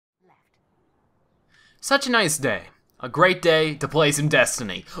Such a nice day. A great day to play some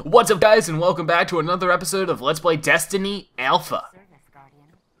Destiny. What's up, guys, and welcome back to another episode of Let's Play Destiny Alpha.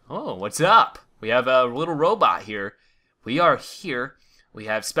 Oh, what's up? We have a little robot here. We are here. We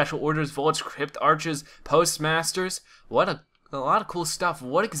have special orders, vaults, crypt arches, postmasters. What a lot of cool stuff.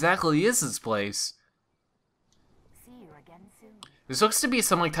 What exactly is this place? This looks to be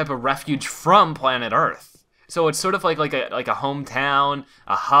some type of refuge from planet Earth. So it's sort of like a hometown,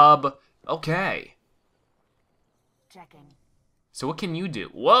 a hub. Okay. Checking. So what can you do?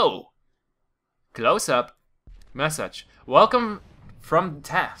 Whoa! Close up. Message. Welcome from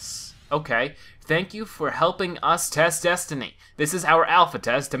Tess. Okay. Thank you for helping us test Destiny. This is our alpha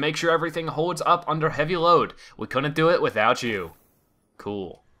test to make sure everything holds up under heavy load. We couldn't do it without you.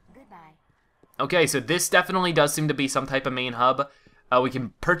 Cool. Goodbye. Okay, so this definitely does seem to be some type of main hub. We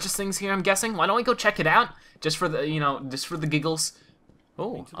can purchase things here, I'm guessing. Why don't we go check it out? Just for the, just for the giggles.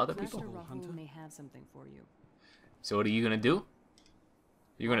 Oh, other people. May have something for you. So what are you gonna do?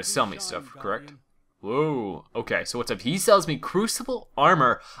 You're gonna sell me stuff, correct? Whoa. Okay, so what's up? He sells me Crucible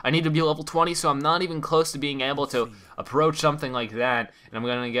armor. I need to be level 20, so I'm not even close to being able to approach something like that. And I'm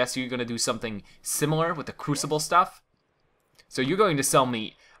gonna guess you're gonna do something similar with the Crucible stuff. So you're going to sell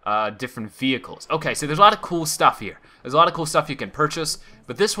me different vehicles. Okay, so there's a lot of cool stuff here. There's a lot of cool stuff you can purchase,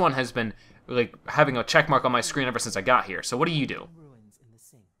 but this one has been like having a check mark on my screen ever since I got here. So what do you do?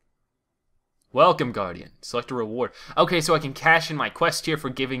 Welcome, Guardian. Select a reward. Okay, so I can cash in my quest here for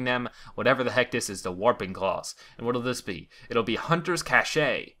giving them whatever the heck this is, the Warping Claws. And what'll this be? It'll be Hunter's Cache,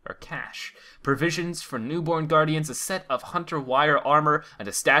 or Cash. Provisions for newborn Guardians, a set of Hunter Wire armor, and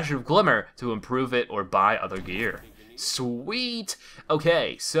a stash of Glimmer to improve it or buy other gear. Sweet!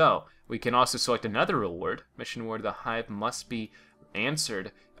 Okay, so we can also select another reward. Mission where the hive must be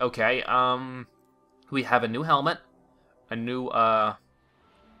answered. Okay, we have a new helmet, a new,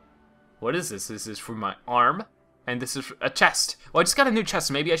 what is this? This is for my arm, and this is a chest. Well, I just got a new chest,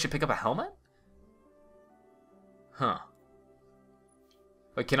 so maybe I should pick up a helmet? Huh.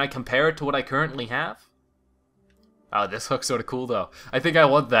 But can I compare it to what I currently have? Oh, this looks sort of cool, though. I think I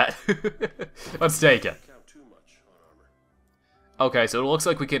want that. Let's take it. Okay, so it looks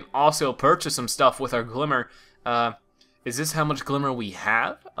like we can also purchase some stuff with our Glimmer. Is this how much Glimmer we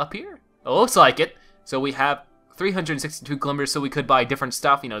have up here? It looks like it. So we have 362 glimmers, so we could buy different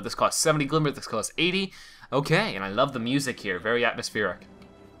stuff. You know, this costs 70 glimmers, this costs 80. Okay, and I love the music here. Very atmospheric.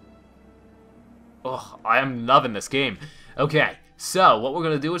 Oh, I am loving this game. Okay, so what we're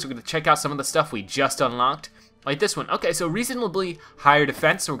going to do is we're going to check out some of the stuff we just unlocked. Like this one. Okay, so reasonably higher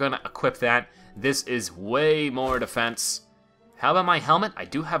defense, so we're going to equip that. This is way more defense. How about my helmet? I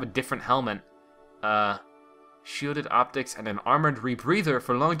do have a different helmet. Shielded optics and an armored rebreather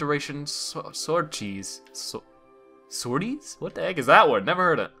for long duration sword cheese. Swordies? What the heck is that word? Never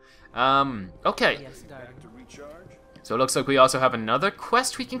heard it. Okay. So it looks like we also have another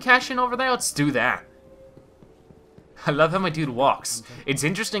quest we can cash in over there. Let's do that. I love how my dude walks. It's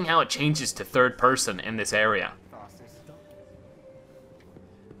interesting how it changes to third person in this area.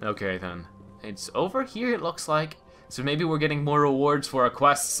 Okay, then. It's over here, it looks like. So maybe we're getting more rewards for our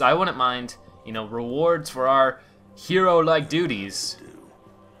quests. I wouldn't mind, you know, rewards for our hero-like duties.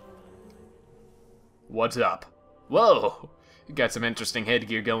 What's up? Whoa! You got some interesting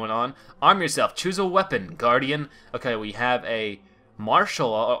headgear going on. Arm yourself. Choose a weapon, Guardian. Okay, we have a martial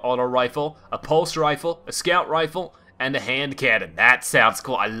auto rifle, a pulse rifle, a scout rifle, and a hand cannon. That sounds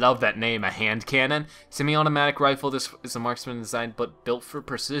cool. I love that name, a hand cannon. Semi-automatic rifle. This is a marksman design, but built for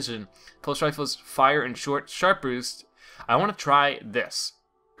precision. Pulse rifles fire and short, sharp boost. I want to try this.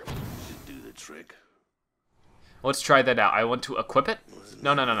 Do the trick. Let's try that out. I want to equip it.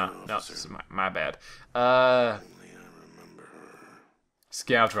 No. This is my bad.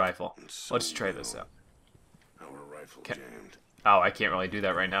 Scout rifle. Let's try this out. Oh, I can't really do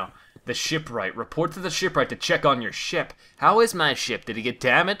that right now. The shipwright. Report to the shipwright to check on your ship. How is my ship? Did it get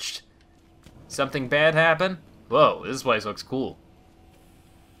damaged? Something bad happen? Whoa, this place looks cool.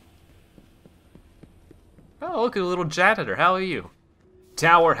 Oh, look at a little janitor. How are you?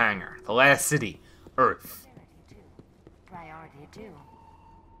 Tower Hanger. The last city. Earth. Priority 2.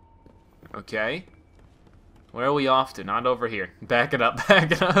 Okay. Where are we off to? Not over here. Back it up.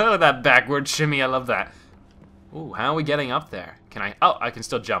 Back it up. Oh, that backward shimmy. I love that. Ooh, how are we getting up there? Can I? Oh, I can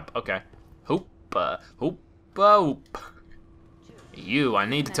still jump. Okay. Hoop. Hoop. Hoop. You, I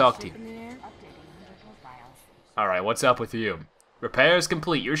need to talk to you. Alright, what's up with you? Repairs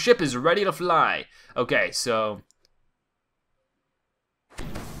complete. Your ship is ready to fly. Okay, so...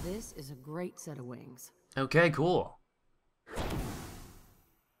 This is a great set of wings. Okay, cool.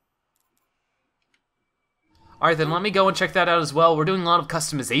 Alright, then let me go and check that out as well. We're doing a lot of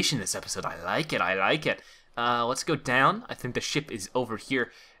customization this episode. I like it, I like it. Let's go down. I think the ship is over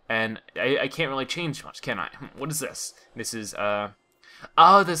here. And I can't really change much, can I? What is this? This is, oh,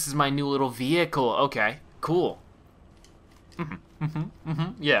 this is my new little vehicle. Okay, cool.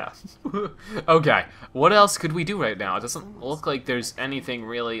 Yeah. Okay, what else could we do right now? It doesn't look like there's anything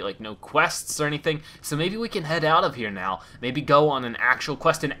really, like no quests or anything. So maybe we can head out of here now. Maybe go on an actual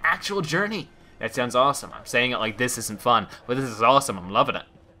quest, an actual journey. That sounds awesome. I'm saying it like this isn't fun, but this is awesome. I'm loving it.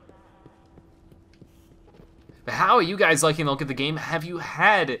 But how are you guys liking the look of the game? Have you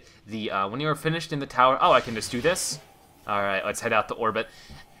had the, when you were finished in the tower? Oh, I can just do this? Alright, let's head out to orbit.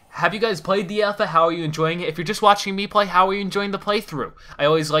 Have you guys played the alpha? How are you enjoying it? If you're just watching me play, how are you enjoying the playthrough? I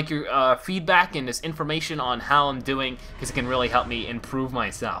always like your feedback and this information on how I'm doing, because it can really help me improve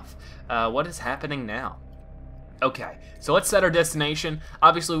myself. What is happening now? Okay, so let's set our destination.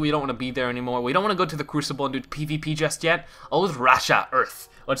 Obviously, we don't want to be there anymore. We don't want to go to the Crucible and do PvP just yet. Oh, it's Russia, Earth.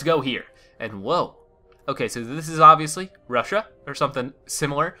 Let's go here. And whoa. Okay, so this is obviously Russia, or something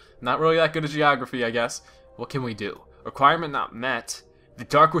similar. Not really that good at geography, I guess. What can we do? Requirement not met. The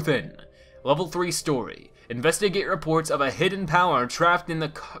Dark Within. Level 3 story. Investigate reports of a hidden power trapped in the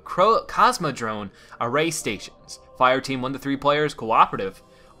Cosmodrome array stations. Fire team 1 to 3 players, cooperative.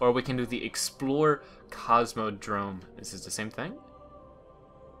 Or we can do the Explore Cosmodrome. Is this the same thing?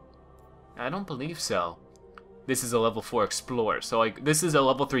 I don't believe so. This is a level 4 Explorer. So like this is a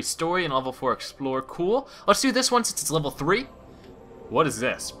level 3 story and level 4 Explorer. Cool. Let's do this one since it's level 3. What is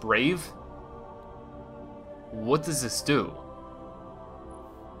this? Brave? What does this do?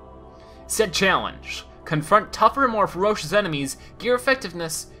 Set challenge. Confront tougher and more ferocious enemies. Gear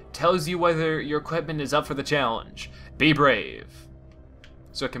effectiveness tells you whether your equipment is up for the challenge. Be brave.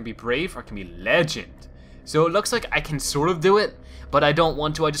 So it can be brave or it can be legend. So it looks like I can sort of do it, but I don't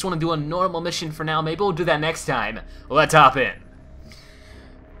want to. I just want to do a normal mission for now. Maybe we'll do that next time. Let's hop in.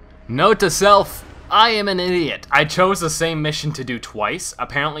 Note to self, I am an idiot. I chose the same mission to do twice.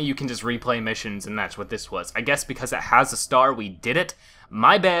 Apparently you can just replay missions, and that's what this was. I guess because it has a star, we did it.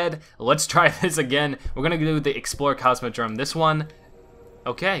 My bad. Let's try this again. We're going to do the Explore Cosmodrome. This one.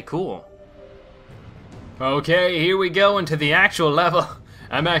 Okay, cool. Okay, here we go into the actual level.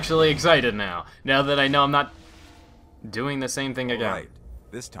 I'm actually excited now that I know I'm not doing the same thing again. Right.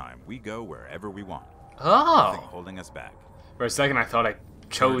 This time, we go wherever we want. Oh! Nothing holding us back. For a second, I thought I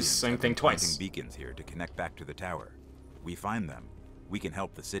chose the same thing twice. Planting beacons here to connect back to the tower. We find them, we can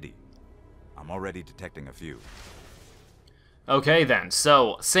help the city. I'm already detecting a few. Okay then,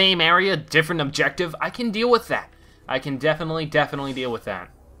 so same area, different objective. I can deal with that. I can definitely deal with that.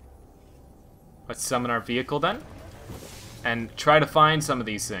 Let's summon our vehicle then. And try to find some of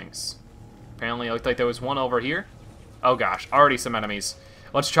these things. Apparently it looked like there was one over here. Oh gosh, already some enemies.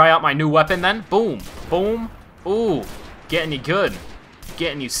 Let's try out my new weapon then. Boom, boom. Ooh, getting you good.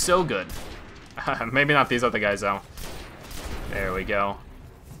 Getting you so good. Maybe not these other guys though. There we go.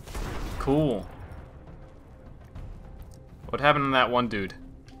 Cool. What happened to that one dude?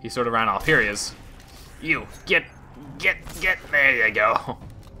 He sort of ran off. Here he is. You, get, there you go.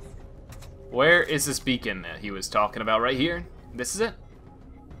 Where is this beacon that he was talking about? Right here? This is it?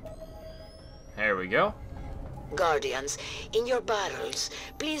 There we go. Guardians, in your battles,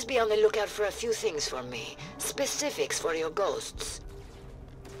 please be on the lookout for a few things for me. Specifics for your ghosts.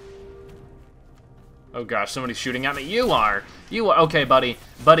 Oh gosh, somebody's shooting at me. You are. Okay, buddy.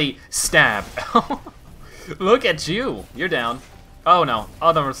 Buddy, stab. Look at you. You're down. Oh no.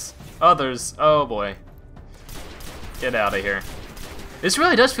 Others. Oh boy. Get out of here. This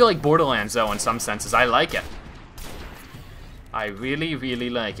really does feel like Borderlands, though, in some senses. I like it. I really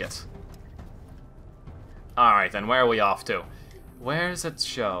like it. Alright, then, where are we off to? Where does it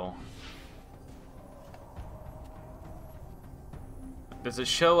show? Does it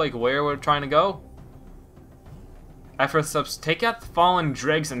show, like, where we're trying to go? Ether subs. Take out the fallen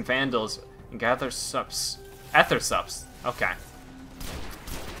dregs and vandals and gather subs. Ether subs. Okay.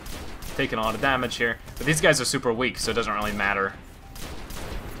 Taking a lot of damage here. But these guys are super weak, so it doesn't really matter.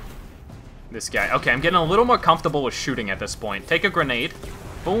 This guy. Okay, I'm getting a little more comfortable with shooting at this point. Take a grenade.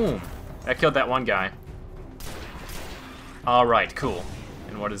 Boom. That killed that one guy. Alright, cool.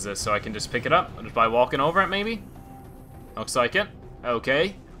 And what is this? So I can just pick it up just by walking over it, maybe? Looks like it.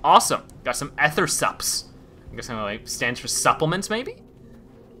 Okay. Awesome. Got some ether sups. I'm guessing it like stands for supplements, maybe?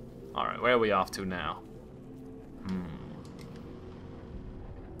 Alright, where are we off to now?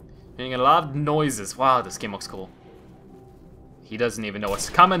 Hearing a lot of noises. Wow, this game looks cool. He doesn't even know what's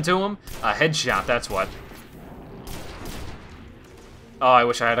coming to him. A headshot, that's what. Oh, I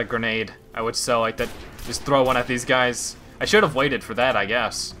wish I had a grenade. I would so like that. Just throw one at these guys. I should have waited for that, I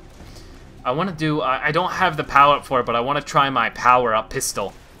guess. I want to do... I don't have the power-up for it, but I want to try my power-up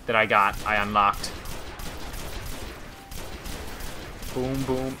pistol that I unlocked. Boom,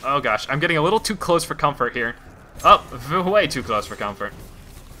 boom. Oh, gosh. I'm getting a little too close for comfort here. Oh, way too close for comfort.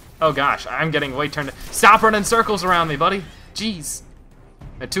 Oh, gosh. I'm getting way turned... Stop running circles around me, buddy. Jeez.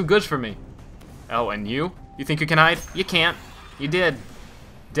 They're too good for me. Oh, and you? You think you can hide? You can't. You did.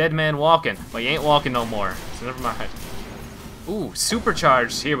 Dead man walking. Well, you ain't walking no more, so never mind. Ooh,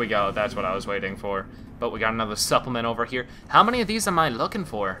 supercharged. Here we go. That's what I was waiting for. But we got another supplement over here. How many of these am I looking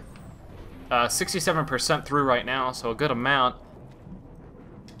for? 67% through right now, so a good amount.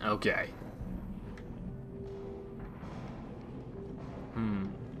 Okay.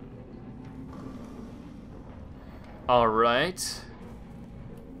 Alright.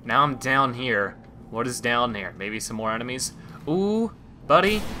 Now I'm down here. What is down there? Maybe some more enemies? Ooh,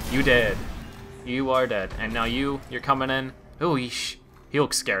 buddy, you dead. You are dead. And now you're coming in. Ooh, yeesh. He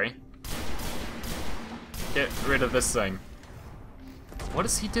looks scary. Get rid of this thing. What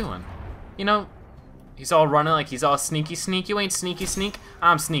is he doing? You know, he's all running like he's all sneaky sneak. You ain't sneaky sneak.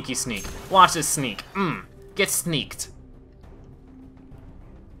 I'm sneaky sneak. Watch this sneak. Get sneaked.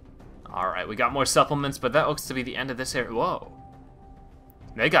 Alright, we got more supplements, but that looks to be the end of this area. Whoa.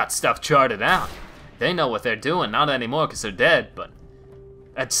 They got stuff charted out. They know what they're doing. Not anymore because they're dead, but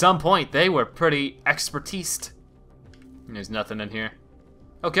at some point they were pretty expertised. There's nothing in here.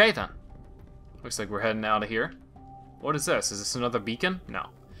 Okay, then. Looks like we're heading out of here. What is this? Is this another beacon? No.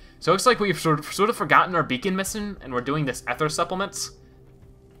 So it looks like we've sort of forgotten our beacon mission, and we're doing this ether supplements.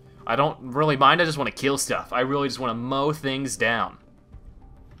 I don't really mind. I just want to kill stuff. I really just want to mow things down.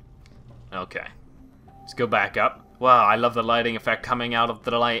 Okay. Let's go back up. Wow, I love the lighting effect coming out of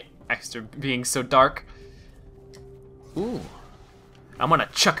the light after being so dark. Ooh. I'm gonna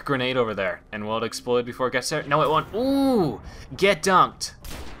chuck a grenade over there. And will it explode before it gets there? No, it won't. Ooh! Get dunked.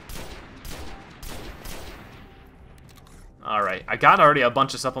 Alright, I got already a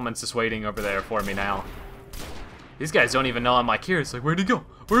bunch of supplements just waiting over there for me now. These guys don't even know I'm like here. It's like, where'd he go?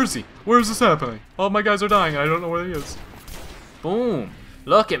 Where is he? Where is this happening? All my guys are dying. I don't know where he is. Boom.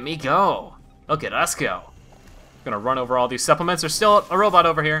 Look at me go. Look at us go. I'm gonna run over all these supplements. There's still a robot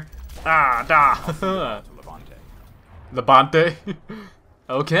over here. Ah, da. Levante?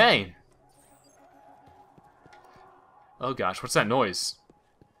 Okay. Oh gosh, what's that noise?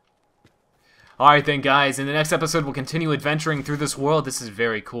 Alright then guys, in the next episode we'll continue adventuring through this world. This is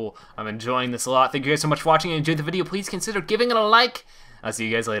very cool. I'm enjoying this a lot. Thank you guys so much for watching. If you enjoyed the video, please consider giving it a like. I'll see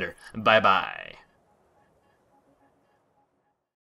you guys later. Bye bye.